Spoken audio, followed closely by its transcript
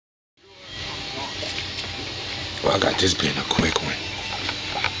Well, I got this being a quick one.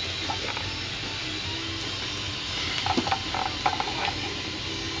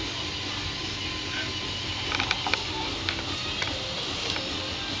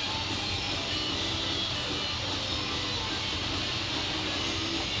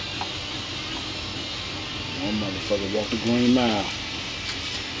 One motherfucker walked the green mile.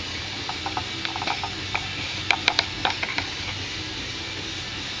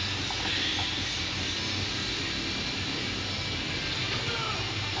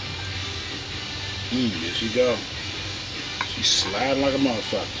 There she go. She's sliding like a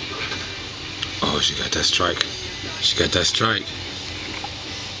motherfucker. Oh, she got that strike. She got that strike.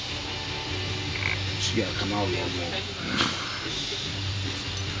 She gotta come out a little more.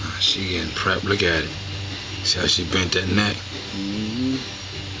 She getting prepped. Look at it. See how she bent that neck? Mm-hmm.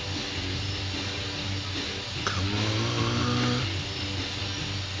 Come on.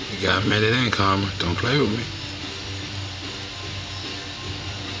 You got a minute in, Karma. Don't play with me.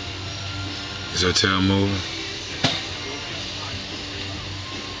 Is her tail moving?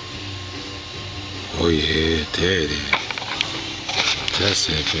 Oh yeah, there it is. That's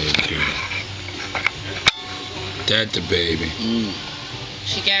it, baby girl. That the baby.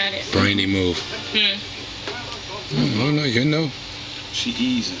 She got it. Brainy move. No, you know. She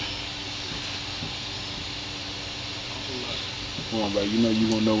easy. Come on, bro. You know you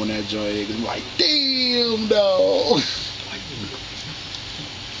gonna know when that joint is like, damn, dog.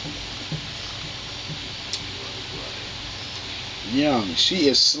 Young, she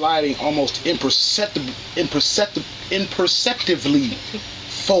is sliding almost imperceptibly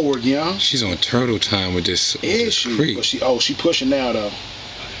forward, young. She's on turtle time with this. Is she? Creep. But she pushing now though.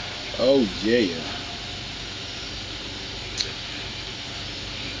 Oh yeah.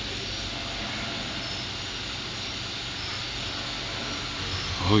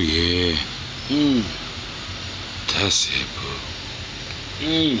 Oh yeah. That's it,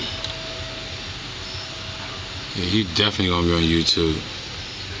 boo. Yeah, you definitely gonna be on YouTube.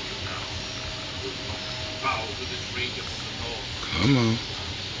 Come on.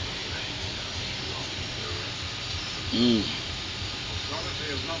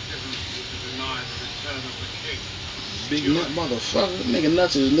 Big nut motherfucker. Nigga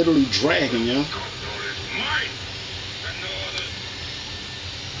nuts is literally dragging, yo.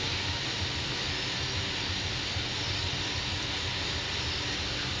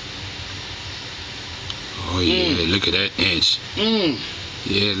 Oh yeah, look at that inch.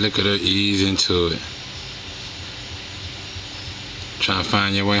 Yeah, look at her ease into it. Trying to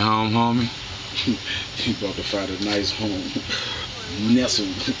find your way home, homie? You about to find a nice home.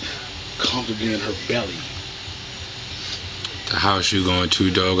 Nestled comfortably in her belly. The house you going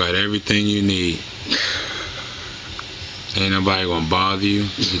to, dog, got everything you need. Ain't nobody gonna bother you.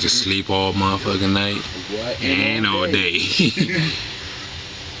 You can just sleep all motherfucking night. What? And all day.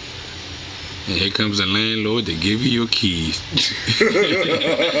 And here comes the landlord to give you your keys.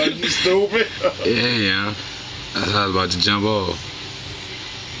 You stupid? Yeah. That's how I was about to jump off.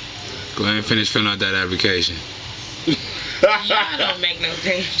 Go ahead and finish filling out that application. Yeah, don't make no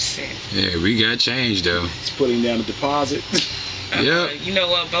damn sense. Yeah, we got change though. It's putting down the deposit. Yep. You know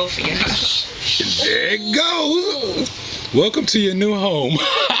what, both of y'all. There it goes. Welcome to your new home.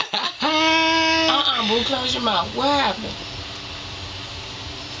 Boo, close your mouth. What happened?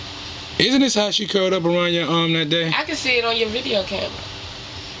 Isn't this how she curled up around your arm that day? I can see it on your video camera.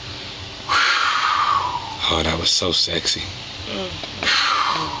 Oh, that was so sexy.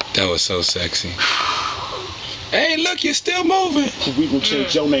 That was so sexy. Hey, look, you're still moving. We gonna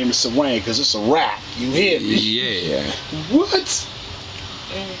change your name to Sarang because it's a rap. You hear me? Yeah. What?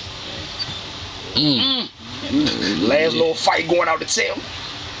 Last little fight going out the tail.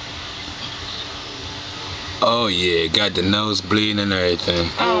 Oh yeah, got the nose bleeding and everything.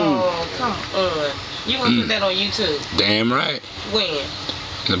 Oh, come on. You want to put that on YouTube? Damn right. When?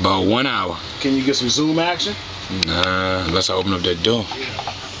 In about 1 hour. Can you get some zoom action? Nah, let's open up that door.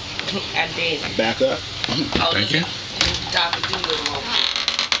 I did. Back up. Thank you. Dr. Doolittle moment.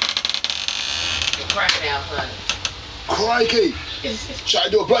 The crocodile hunter. Crikey! Try to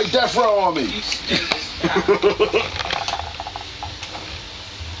do a break death row on me. You stupid. Stop.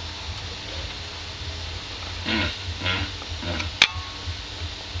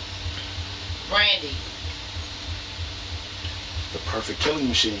 Brandy. The perfect killing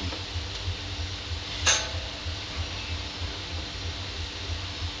machine.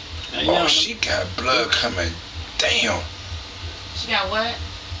 Oh, she got blood coming. Damn. She got what?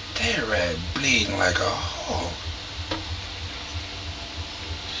 That rat bleeding like a hog.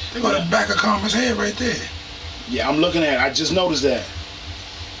 Look at the back of Karma's head right there. Yeah, I'm looking at it. I just noticed that.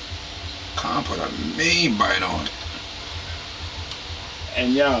 Con put a mean bite on it.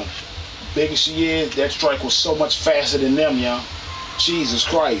 And young, big as she is, that strike was so much faster than them, young. Jesus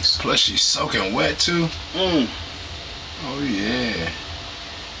Christ. Plus she's soaking wet too. Mm. Oh yeah.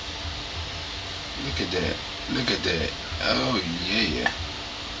 Look at that. Look at that. Oh yeah.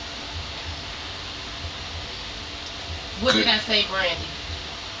 What Good. did I say, Brandy?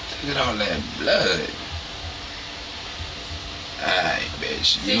 Look at all that blood. Alright, bitch.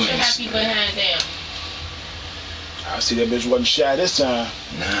 Sit You your ain't happy slick. behind down. I see that bitch wasn't shy this time.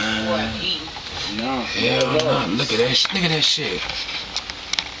 Nah. What? Eating. No. Hell no. Look at that. Look at that shit.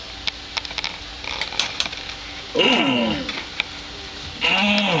 Ooh.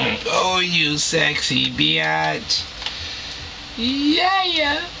 Oh, you sexy biatch.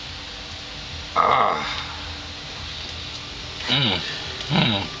 Yeah. Ah.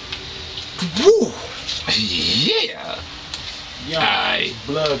 Woo. Yeah. Young, Aight.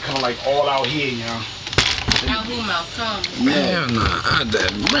 blood coming like all out here, young. Out who mouth tongue. Hell no. I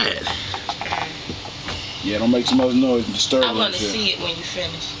that red. Yeah, don't make too much noise and disturb I want to shit. see it when you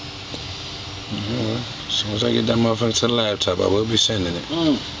finish. As soon as I get that motherfucker to the laptop, I will be sending it.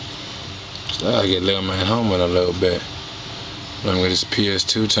 So I get little man home in a little bit. Let me get this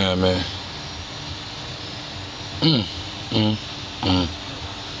PS2 time, man.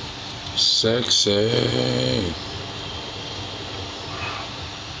 Sexy.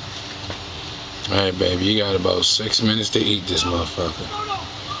 Alright, baby, you got about 6 minutes to eat this motherfucker.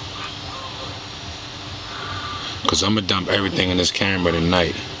 Cause I'ma dump everything in this camera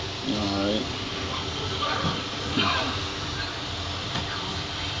tonight. Alright.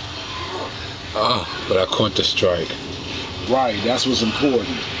 Oh, but I caught the strike. Right, that's what's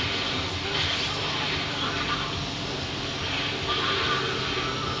important.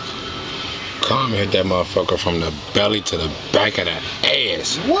 Calm hit that motherfucker from the belly to the back of the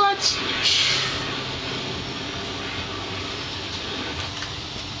ass. What?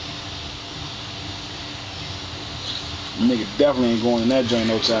 Nigga definitely ain't going in that joint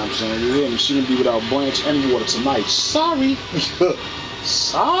no time soon. You hear me? She didn't be without Branch and water tonight. Sorry.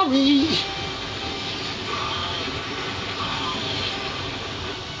 Sorry.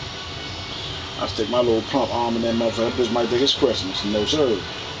 I stick my little plump arm in that motherfucker. That bitch might think it's Christmas. No sir.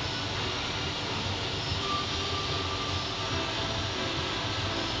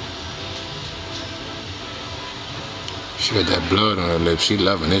 She got that blood on her lips. She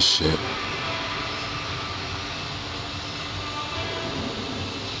loving this shit.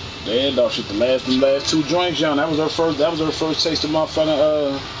 Yeah, dog shit. The last two joints, young. That was her first taste of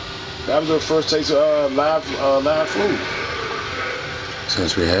motherfucking that was her first taste of live food.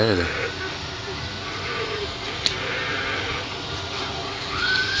 Since we had it.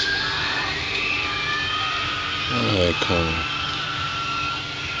 Alright, come on.